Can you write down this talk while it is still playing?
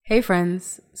Hey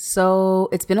friends, so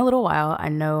it's been a little while. I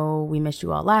know we missed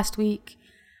you all last week,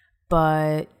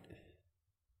 but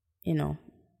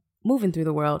moving through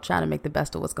the world, trying to make the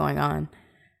best of what's going on.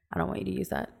 I don't want you to use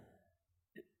that.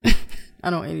 I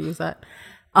don't want you to use that.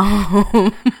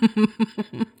 I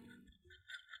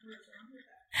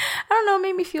don't know, it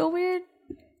made me feel weird.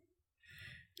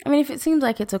 I mean, if it seems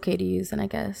like it's okay to use, then I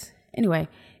guess. Anyway,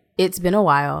 it's been a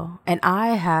while, and I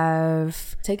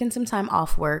have taken some time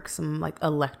off work, some like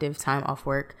elective time off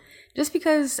work, just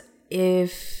because being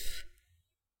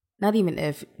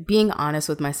honest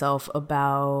with myself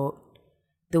about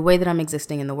the way that I'm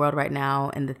existing in the world right now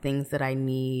and the things that I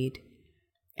need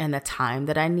and the time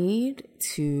that I need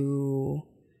to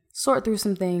sort through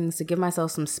some things, to give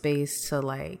myself some space to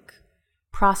like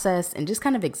process and just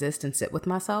kind of exist and sit with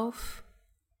myself.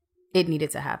 It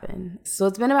needed to happen. So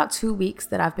it's been about 2 weeks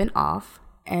that I've been off.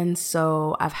 And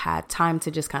so I've had time to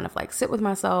just kind of like sit with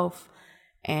myself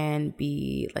and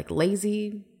be like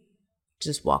lazy,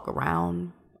 just walk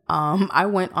around. I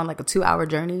went on like a 2-hour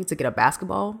journey to get a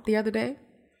basketball the other day.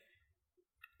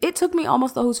 It took me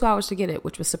almost the whole 2 hours to get it,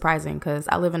 which was surprising because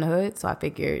I live in the hood. So I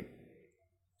figured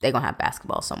they're going to have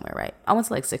basketball somewhere, right? I went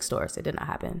to like 6 stores. It did not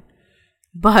happen.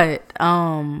 But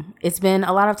it's been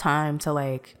a lot of time to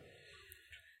like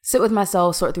sit with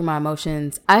myself, sort through my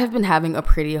emotions. I have been having a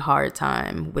pretty hard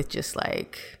time with just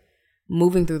like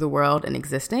moving through the world and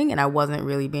existing. And I wasn't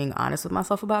really being honest with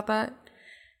myself about that.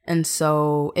 And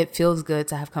so it feels good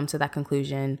to have come to that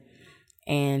conclusion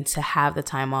and to have the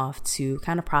time off to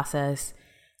kind of process,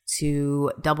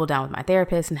 to double down with my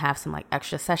therapist and have some like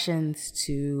extra sessions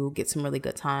to get some really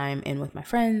good time in with my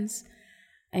friends.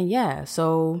 And yeah,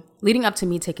 so leading up to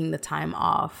me taking the time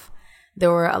off, there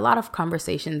were a lot of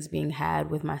conversations being had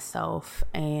with myself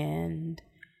and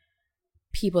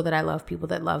people that I love, people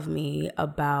that love me,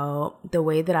 about the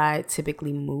way that I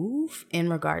typically move in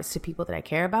regards to people that I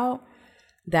care about.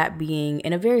 That being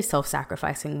in a very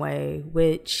self-sacrificing way,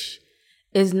 which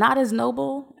is not as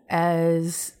noble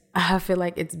as I feel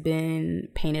like it's been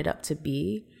painted up to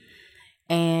be,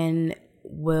 and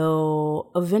will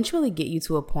eventually get you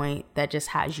to a point that just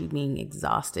has you being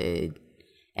exhausted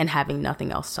and having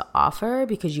nothing else to offer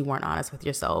because you weren't honest with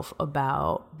yourself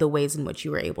about the ways in which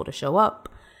you were able to show up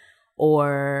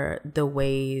or the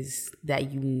ways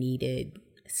that you needed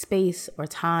space or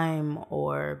time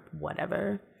or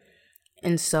whatever.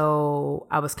 And so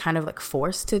I was kind of like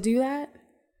forced to do that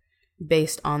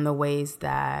based on the ways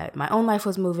that my own life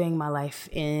was moving, my life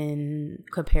in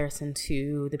comparison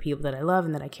to the people that I love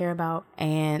and that I care about.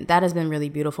 And that has been really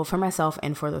beautiful for myself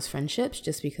and for those friendships,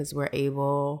 just because we're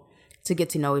able to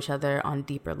get to know each other on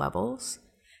deeper levels.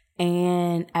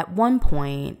 And at one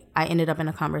point, I ended up in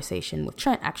a conversation with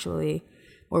Trent, actually,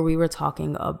 where we were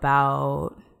talking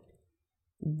about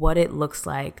what it looks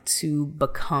like to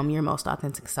become your most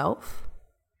authentic self.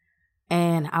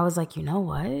 And I was like, you know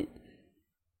what?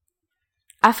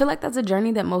 I feel like that's a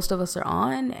journey that most of us are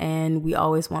on, and we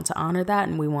always want to honor that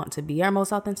and we want to be our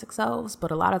most authentic selves.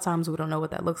 But a lot of times we don't know what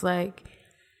that looks like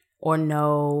or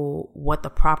know what the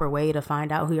proper way to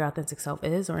find out who your authentic self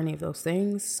is or any of those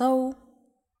things. So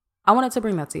I wanted to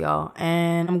bring that to y'all,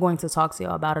 and I'm going to talk to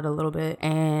y'all about it a little bit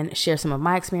and share some of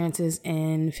my experiences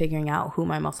in figuring out who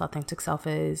my most authentic self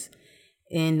is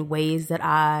in ways that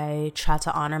I try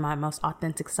to honor my most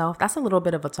authentic self. That's a little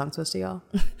bit of a tongue twister, y'all.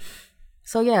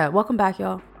 So yeah, welcome back,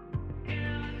 y'all.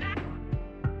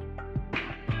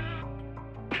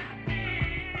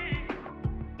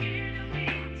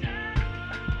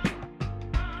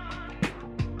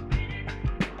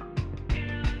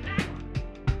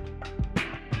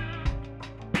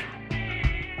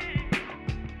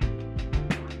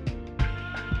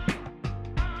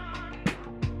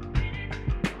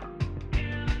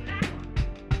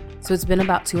 So it's been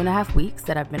about 2.5 weeks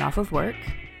that I've been off of work,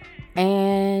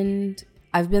 and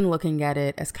I've been looking at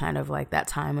it as kind of like that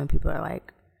time when people are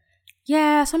like,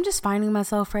 yeah, so I'm just finding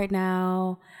myself right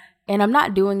now. And I'm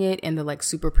not doing it in the like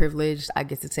super privileged, I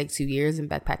get to take 2 years and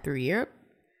backpack through Europe,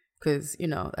 because,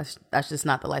 that's just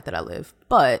not the life that I live.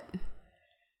 But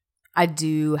I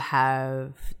do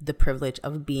have the privilege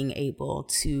of being able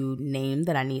to name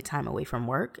that I need time away from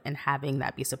work and having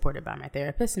that be supported by my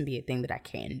therapist and be a thing that I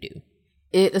can do.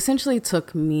 It essentially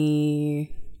took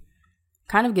me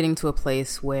kind of getting to a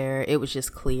place where it was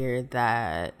just clear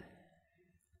that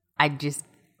I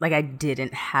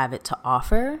didn't have it to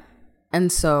offer.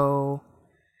 And so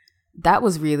that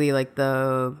was really like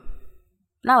not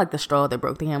like the straw that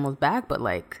broke the camel's back, but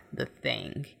like the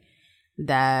thing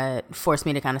that forced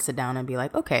me to kind of sit down and be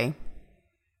like, okay,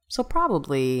 so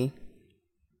probably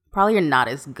you're not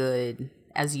as good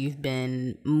as you've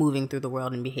been moving through the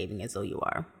world and behaving as though you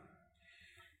are.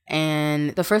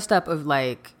 And the first step of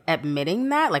like admitting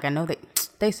that, like I know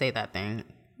they say that thing,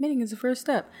 admitting is the first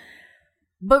step.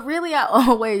 But really, I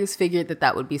always figured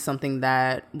that would be something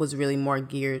that was really more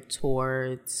geared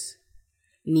towards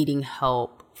needing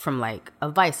help from like a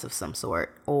vice of some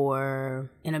sort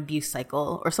or an abuse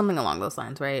cycle or something along those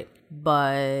lines, right?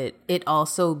 But it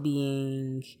also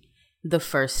being the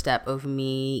first step of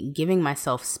me giving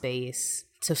myself space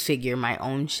to figure my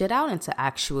own shit out and to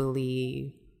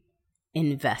actually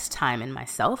invest time in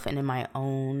myself and in my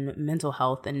own mental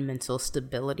health and mental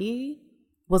stability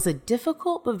was a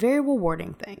difficult but very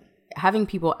rewarding thing. Having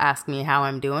people ask me how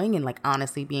I'm doing and like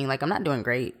honestly being like, I'm not doing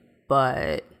great,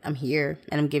 but I'm here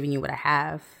and I'm giving you what I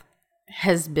have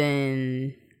has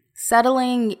been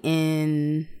settling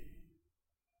in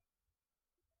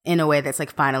a way that's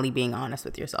like finally being honest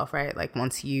with yourself, right? Like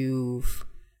once you've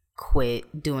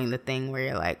quit doing the thing where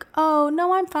you're like, oh,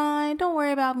 no, I'm fine. Don't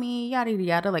worry about me. Yada, yada,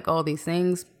 yada. Like all these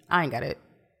things. I ain't got it.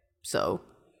 So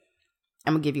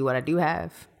I'm going to give you what I do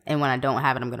have. And when I don't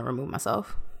have it, I'm going to remove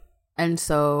myself. And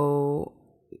so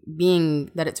being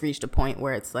that it's reached a point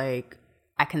where it's like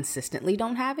I consistently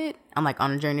don't have it, I'm like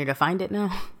on a journey to find it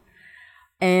now.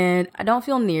 And I don't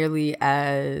feel nearly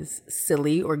as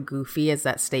silly or goofy as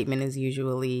that statement is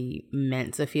usually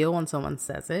meant to feel when someone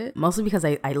says it. Mostly because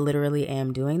I literally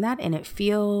am doing that, and it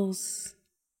feels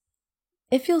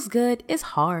good. It's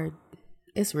hard.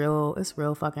 It's real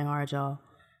fucking hard, y'all.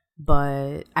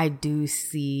 But I do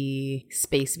see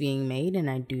space being made, and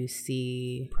I do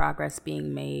see progress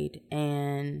being made,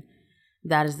 and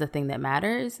that is the thing that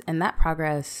matters. And that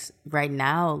progress right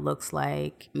now looks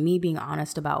like me being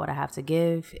honest about what I have to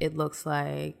give. It looks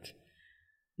like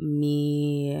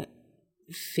me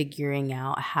figuring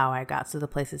out how I got to the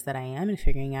places that I am and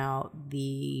figuring out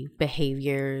the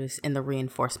behaviors and the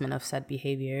reinforcement of said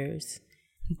behaviors.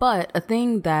 But a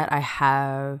thing that I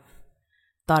have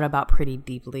thought about pretty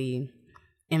deeply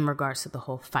in regards to the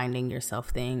whole finding yourself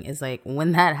thing is like,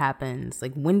 when that happens,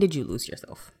 like when did you lose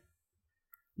yourself?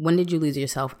 When did you lose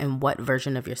yourself, and what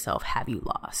version of yourself have you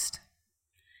lost?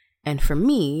 And for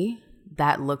me,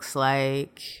 that looks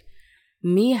like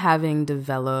me having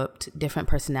developed different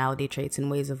personality traits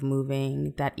and ways of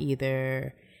moving that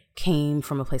either came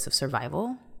from a place of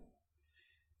survival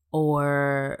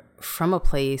or from a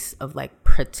place of like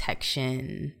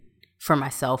protection for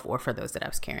myself or for those that I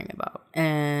was caring about.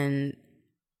 And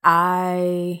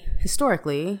I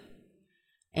historically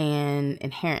and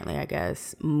inherently, I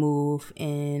guess, move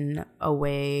in a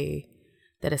way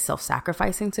that is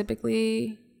self-sacrificing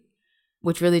typically,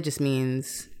 which really just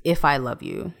means if I love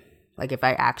you, like if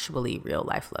I actually real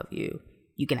life love you,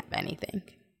 you can have anything.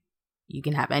 You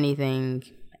can have anything,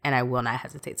 and I will not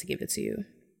hesitate to give it to you.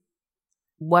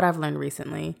 What I've learned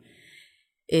recently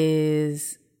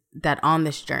is that on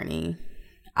this journey,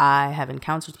 I have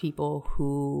encountered people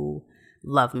who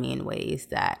love me in ways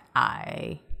that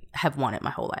I have wanted my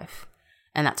whole life.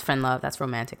 And that's friend love, that's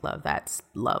romantic love, that's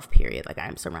love, period. Like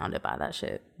I'm surrounded by that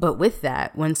shit. But with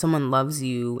that, when someone loves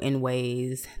you in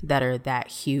ways that are that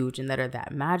huge and that are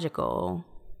that magical,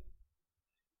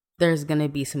 there's gonna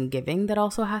be some giving that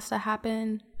also has to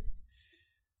happen.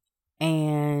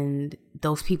 And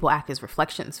those people act as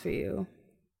reflections for you.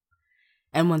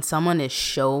 And when someone is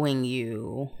showing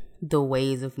you the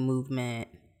ways of movement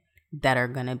that are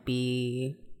gonna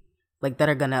be like that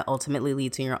are gonna ultimately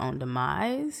lead to your own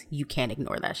demise, you can't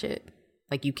ignore that shit.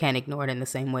 Like you can't ignore it in the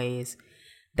same ways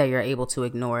that you're able to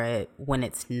ignore it when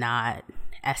it's not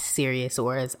as serious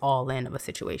or as all in of a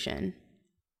situation.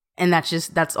 And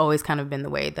that's always kind of been the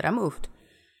way that I moved.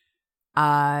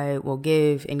 I will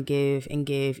give and give and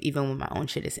give even when my own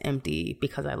shit is empty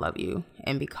because I love you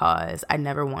and because I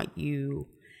never want you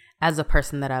as a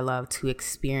person that I love to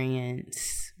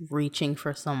experience reaching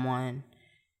for someone,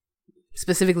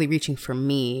 specifically reaching for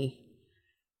me,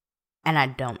 and I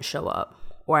don't show up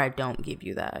or I don't give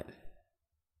you that.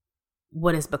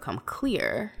 What has become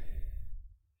clear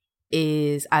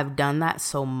is I've done that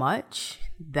so much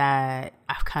that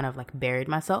I've kind of like buried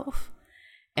myself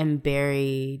and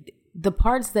buried the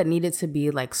parts that needed to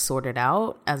be like sorted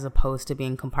out as opposed to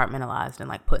being compartmentalized and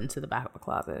like put into the back of a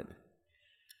closet.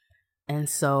 And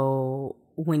so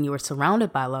when you are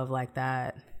surrounded by love like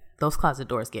that, those closet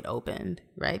doors get opened,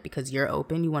 right? Because you're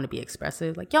open, you want to be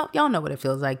expressive. Like y'all know what it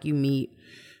feels like. You meet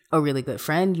a really good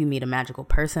friend, you meet a magical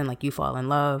person, like you fall in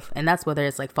love. And that's whether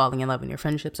it's like falling in love in your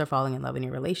friendships or falling in love in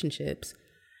your relationships.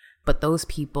 But those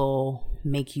people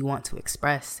make you want to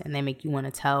express, and they make you want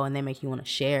to tell, and they make you want to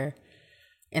share.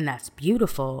 And that's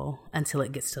beautiful until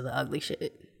it gets to the ugly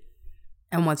shit.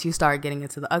 And once you start getting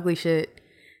into the ugly shit,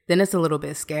 then it's a little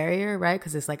bit scarier, right?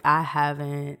 Because it's like I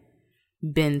haven't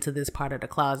been to this part of the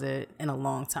closet in a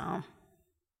long time.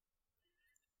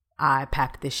 I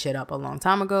packed this shit up a long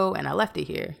time ago and I left it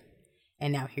here.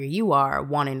 And now here you are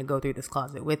wanting to go through this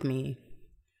closet with me.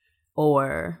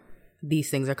 Or these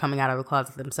things are coming out of the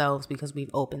closet themselves because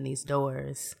we've opened these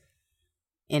doors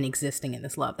and existing in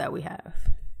this love that we have.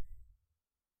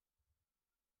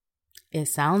 It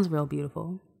sounds real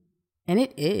beautiful. And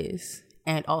it is.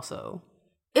 And also,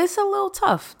 it's a little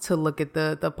tough to look at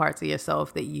the parts of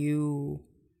yourself that you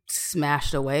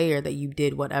smashed away or that you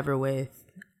did whatever with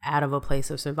out of a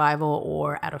place of survival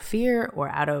or out of fear or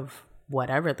out of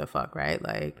whatever the fuck, right?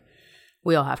 Like,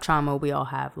 we all have trauma. We all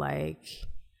have like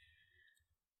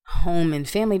home and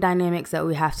family dynamics that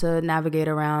we have to navigate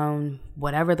around.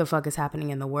 Whatever the fuck is happening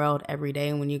in the world every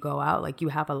day when you go out, like, you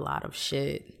have a lot of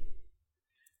shit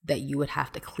that you would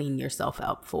have to clean yourself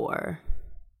up for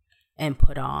and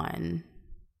put on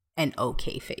an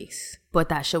okay face. But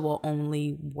that shit will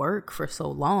only work for so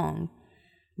long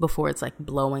before it's like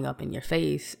blowing up in your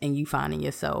face and you finding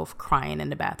yourself crying in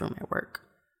the bathroom at work.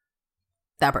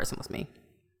 That person was me,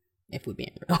 if we're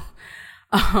being real.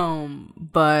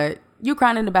 But you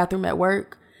crying in the bathroom at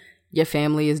work, your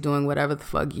family is doing whatever the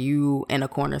fuck, you in a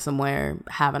corner somewhere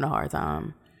having a hard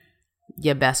time.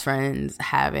 Your best friend's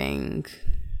having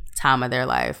time of their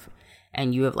life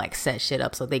and you have like set shit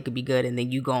up so they could be good, and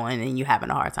then you going and you having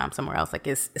a hard time somewhere else. Like,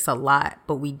 it's a lot,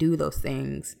 but we do those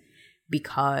things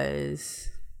because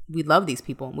we love these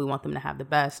people and we want them to have the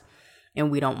best,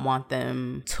 and we don't want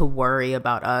them to worry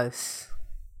about us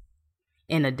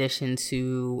in addition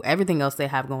to everything else they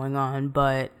have going on,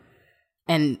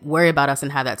 and worry about us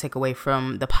and have that take away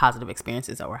from the positive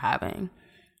experiences that we're having.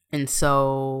 And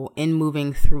so in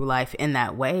moving through life in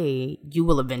that way, you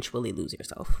will eventually lose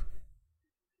yourself.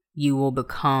 You will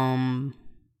become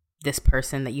this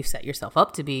person that you set yourself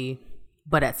up to be,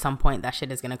 but at some point that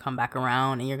shit is going to come back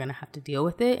around and you're going to have to deal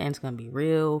with it, and it's going to be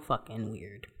real fucking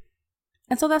weird.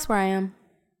 And so that's where I am.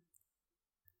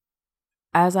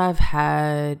 As I've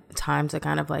had time to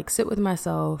kind of like sit with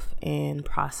myself and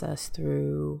process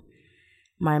through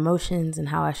my emotions and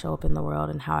how I show up in the world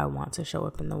and how I want to show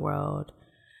up in the world,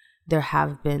 there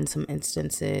have been some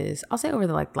instances, I'll say over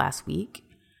the like last week,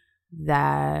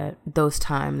 that those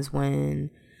times when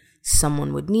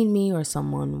someone would need me or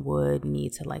someone would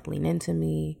need to like lean into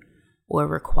me or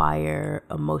require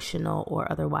emotional or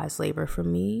otherwise labor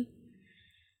from me,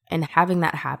 and having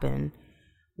that happen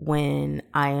when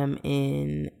I am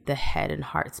in the head and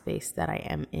heart space that I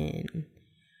am in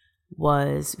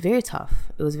was very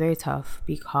tough. It was very tough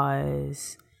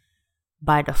because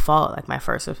by default, like, my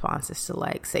first response is to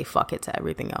like say fuck it to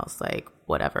everything else. Like,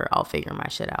 whatever, I'll figure my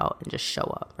shit out and just show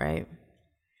up, right?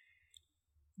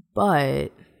 But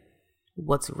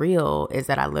what's real is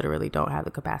that I literally don't have the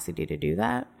capacity to do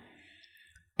that.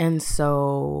 And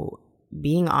so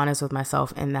being honest with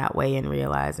myself in that way and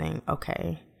realizing,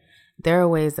 okay, there are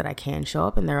ways that I can show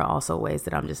up and there are also ways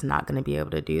that I'm just not going to be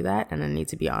able to do that. And I need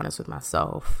to be honest with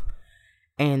myself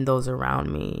and those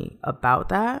around me about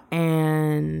that.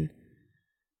 And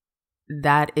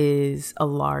that is a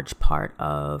large part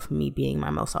of me being my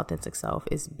most authentic self,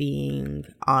 is being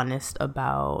honest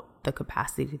about the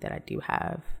capacity that I do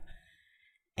have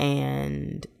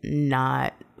and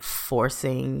not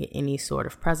forcing any sort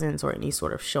of presence or any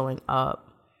sort of showing up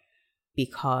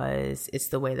because it's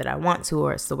the way that I want to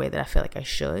or it's the way that I feel like I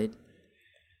should.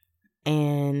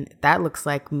 And that looks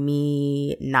like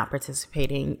me not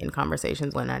participating in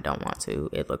conversations when I don't want to.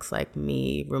 It looks like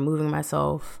me removing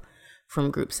myself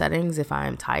from group settings if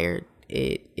I'm tired.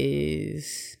 It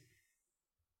is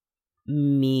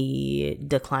me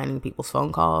declining people's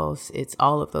phone calls. It's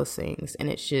all of those things. And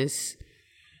it's just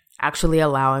actually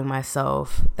allowing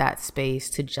myself that space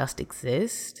to just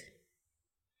exist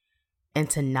and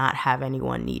to not have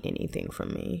anyone need anything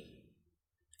from me.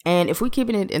 And if we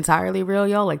keeping it entirely real,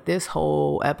 y'all, like, this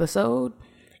whole episode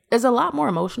is a lot more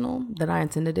emotional than I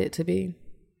intended it to be.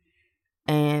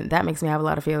 And that makes me have a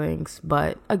lot of feelings.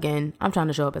 But again, I'm trying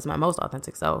to show up as my most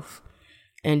authentic self.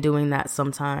 And doing that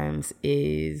sometimes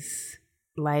is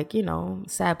like, you know,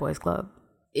 sad boys club.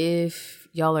 If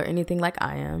y'all are anything like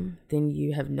I am, then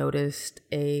you have noticed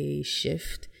a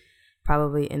shift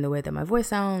probably in the way that my voice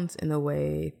sounds, in the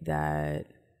way that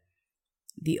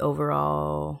the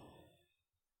overall...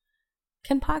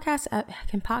 Can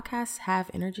podcasts have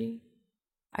energy?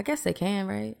 I guess they can,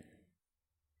 right?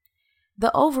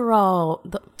 The overall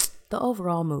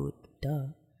mood,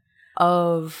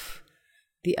 of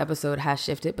the episode has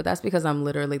shifted, but that's because I'm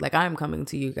literally, like, I'm coming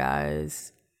to you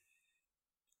guys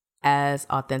as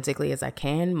authentically as I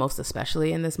can, most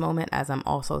especially in this moment, as I'm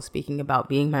also speaking about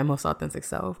being my most authentic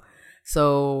self.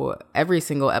 So every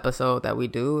single episode that we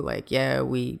do, like, yeah,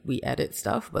 we edit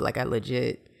stuff, but like I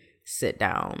legit sit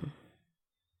down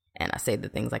and I say the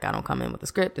things, like I don't come in with a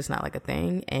script. It's not like a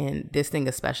thing. And this thing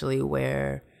especially,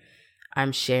 where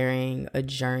I'm sharing a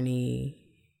journey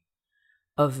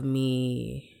of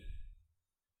me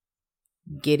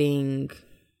getting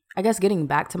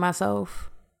back to myself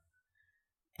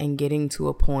and getting to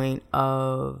a point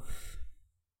of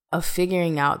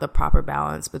figuring out the proper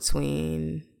balance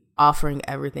between offering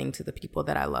everything to the people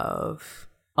that I love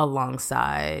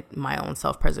alongside my own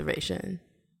self-preservation.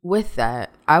 With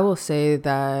that, I will say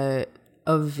that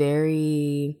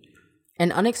an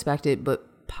unexpected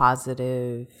but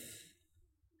positive,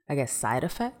 I guess, side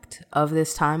effect of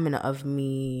this time and of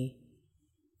me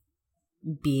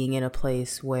being in a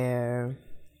place where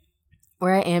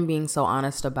I am being so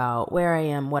honest about where I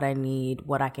am, what I need,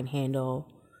 what I can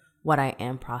handle, what I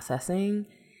am processing,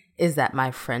 is that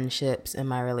my friendships and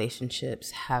my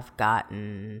relationships have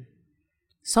gotten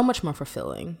so much more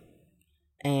fulfilling.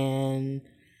 And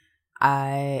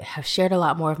I have shared a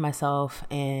lot more of myself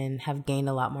and have gained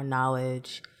a lot more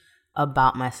knowledge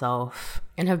about myself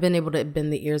and have been able to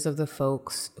bend the ears of the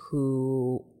folks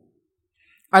who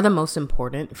are the most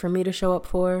important for me to show up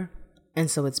for. And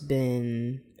so it's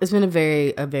been a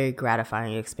very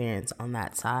gratifying experience on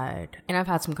that side. And I've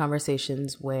had some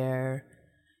conversations where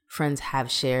friends have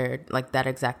shared like that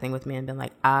exact thing with me and been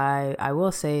like, I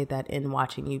will say that in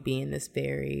watching you be in this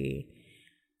very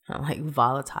like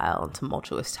volatile and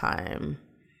tumultuous time,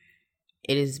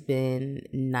 it has been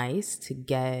nice to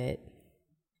get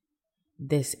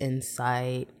this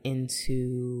insight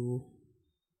into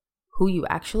who you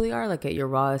actually are, like at your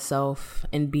rawest self.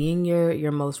 And being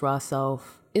your most raw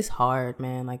self is hard,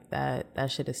 man. Like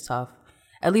that shit is tough,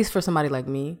 at least for somebody like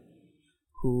me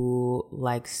who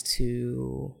likes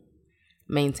to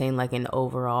maintain like an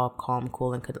overall calm,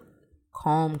 cool,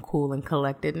 and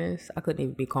collectedness. I couldn't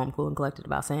even be calm, cool, and collected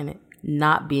about saying it.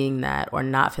 Not being that, or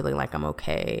not feeling like I'm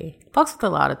okay, fucks with a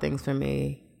lot of things for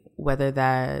me, whether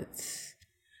that's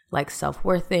like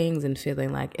self-worth things and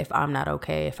feeling like if I'm not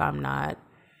okay, if I'm not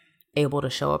able to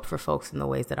show up for folks in the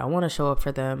ways that I want to show up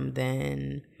for them,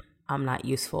 then I'm not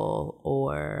useful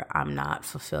or I'm not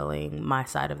fulfilling my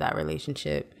side of that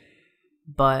relationship.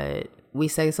 But we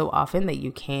say so often that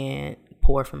you can't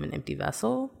pour from an empty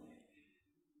vessel.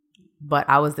 But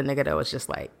I was the nigga that was just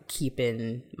like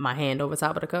keeping my hand over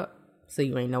top of the cup so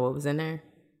you ain't know what was in there.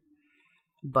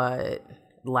 But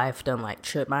life done like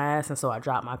tripped my ass, and so I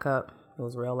dropped my cup. It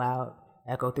was real loud,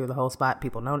 echoed through the whole spot.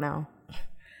 People know now.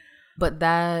 But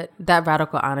that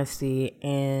radical honesty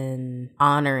and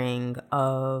honoring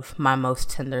of my most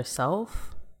tender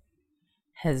self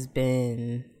has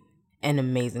been an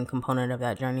amazing component of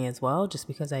that journey as well, just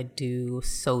because I do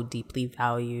so deeply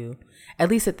value, at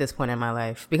least at this point in my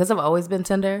life, because I've always been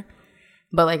tender.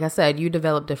 But like I said, you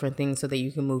develop different things so that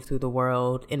you can move through the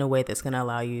world in a way that's going to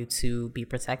allow you to be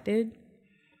protected.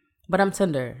 But I'm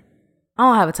tender. I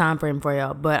don't have a time frame for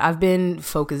y'all, but I've been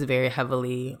focused very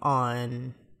heavily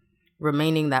on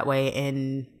remaining that way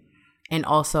and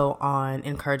also on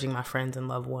encouraging my friends and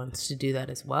loved ones to do that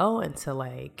as well, and to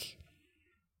like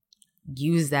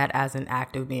use that as an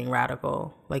act of being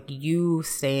radical. Like, you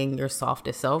saying your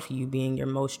softest self, you being your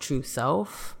most true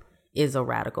self, is a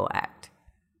radical act.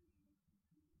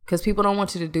 Because people don't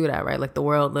want you to do that, right? Like, the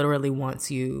world literally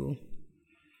wants you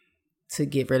to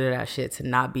get rid of that shit, to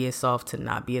not be as soft, to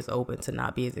not be as open, to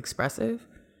not be as expressive,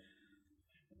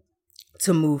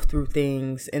 to move through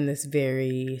things in this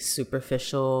very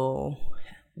superficial,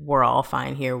 we're all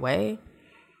fine here way.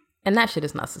 And that shit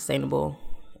is not sustainable.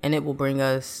 And it will bring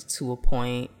us to a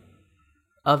point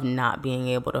of not being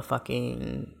able to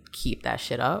fucking keep that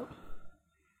shit up.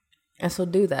 And so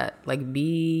do that. Like,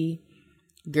 be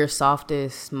your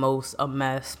softest, most a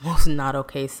mess, most not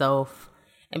okay self.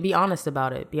 And be honest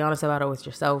about it. Be honest about it with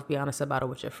yourself. Be honest about it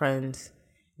with your friends.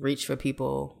 Reach for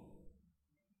people.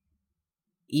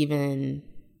 Even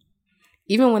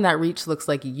when that reach looks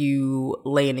like you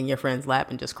laying in your friend's lap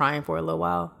and just crying for a little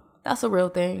while. That's a real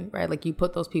thing, right? Like, you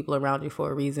put those people around you for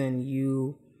a reason.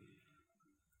 You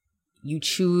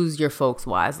choose your folks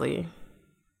wisely.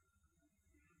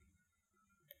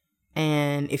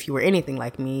 And if you were anything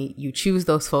like me, you choose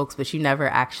those folks, but you never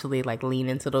actually like lean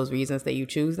into those reasons that you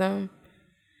choose them.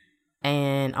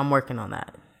 And I'm working on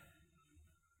that.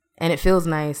 And it feels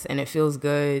nice and it feels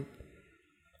good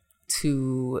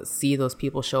to see those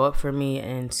people show up for me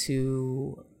and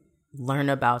to learn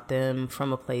about them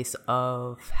from a place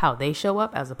of how they show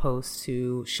up as opposed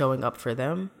to showing up for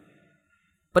them.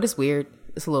 But it's weird.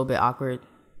 It's a little bit awkward.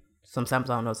 Sometimes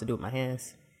I don't know what to do with my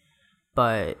hands.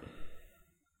 But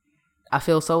I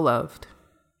feel so loved.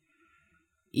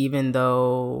 even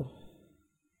though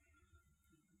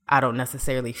I don't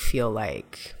necessarily feel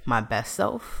like my best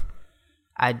self,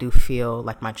 I do feel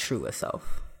like my truest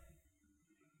self.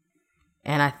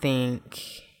 And I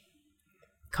think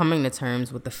coming to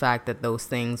terms with the fact that those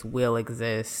things will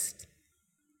exist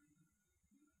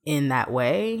in that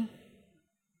way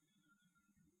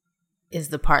is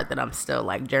the part that I'm still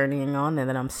like journeying on and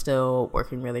that I'm still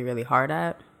working really, really hard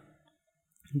at.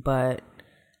 But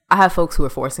I have folks who are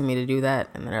forcing me to do that,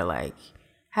 and they're like,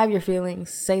 have your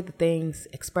feelings, say the things,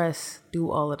 express,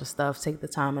 do all of the stuff, take the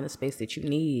time and the space that you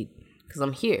need, because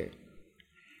I'm here.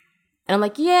 And I'm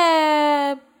like,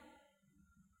 yeah,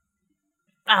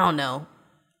 I don't know.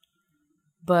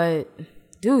 But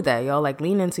do that, y'all. Like,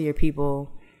 lean into your people,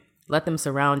 let them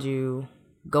surround you,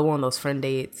 go on those friend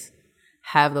dates,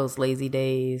 have those lazy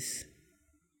days,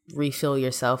 refill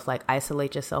yourself, like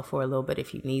isolate yourself for a little bit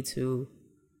if you need to.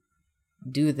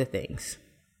 Do the things.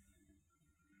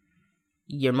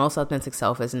 Your most authentic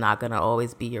self is not going to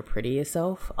always be your prettiest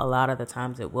self. A lot of the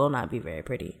times it will not be very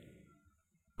pretty.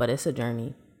 But it's a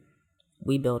journey.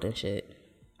 We building shit.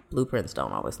 Blueprints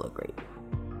don't always look great.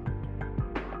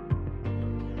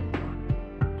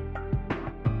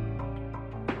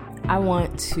 I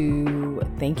want to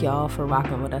thank y'all for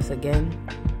rocking with us again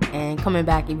and coming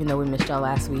back even though we missed y'all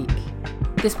last week.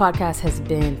 This podcast has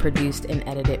been produced and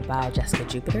edited by Jessica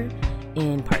Jupiter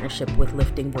in partnership with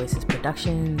Lifting Voices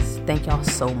Productions. Thank y'all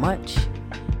so much.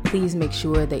 Please make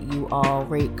sure that you all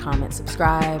rate, comment,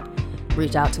 subscribe,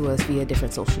 reach out to us via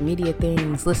different social media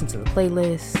things, listen to the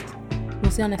playlist.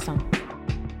 We'll see y'all next time.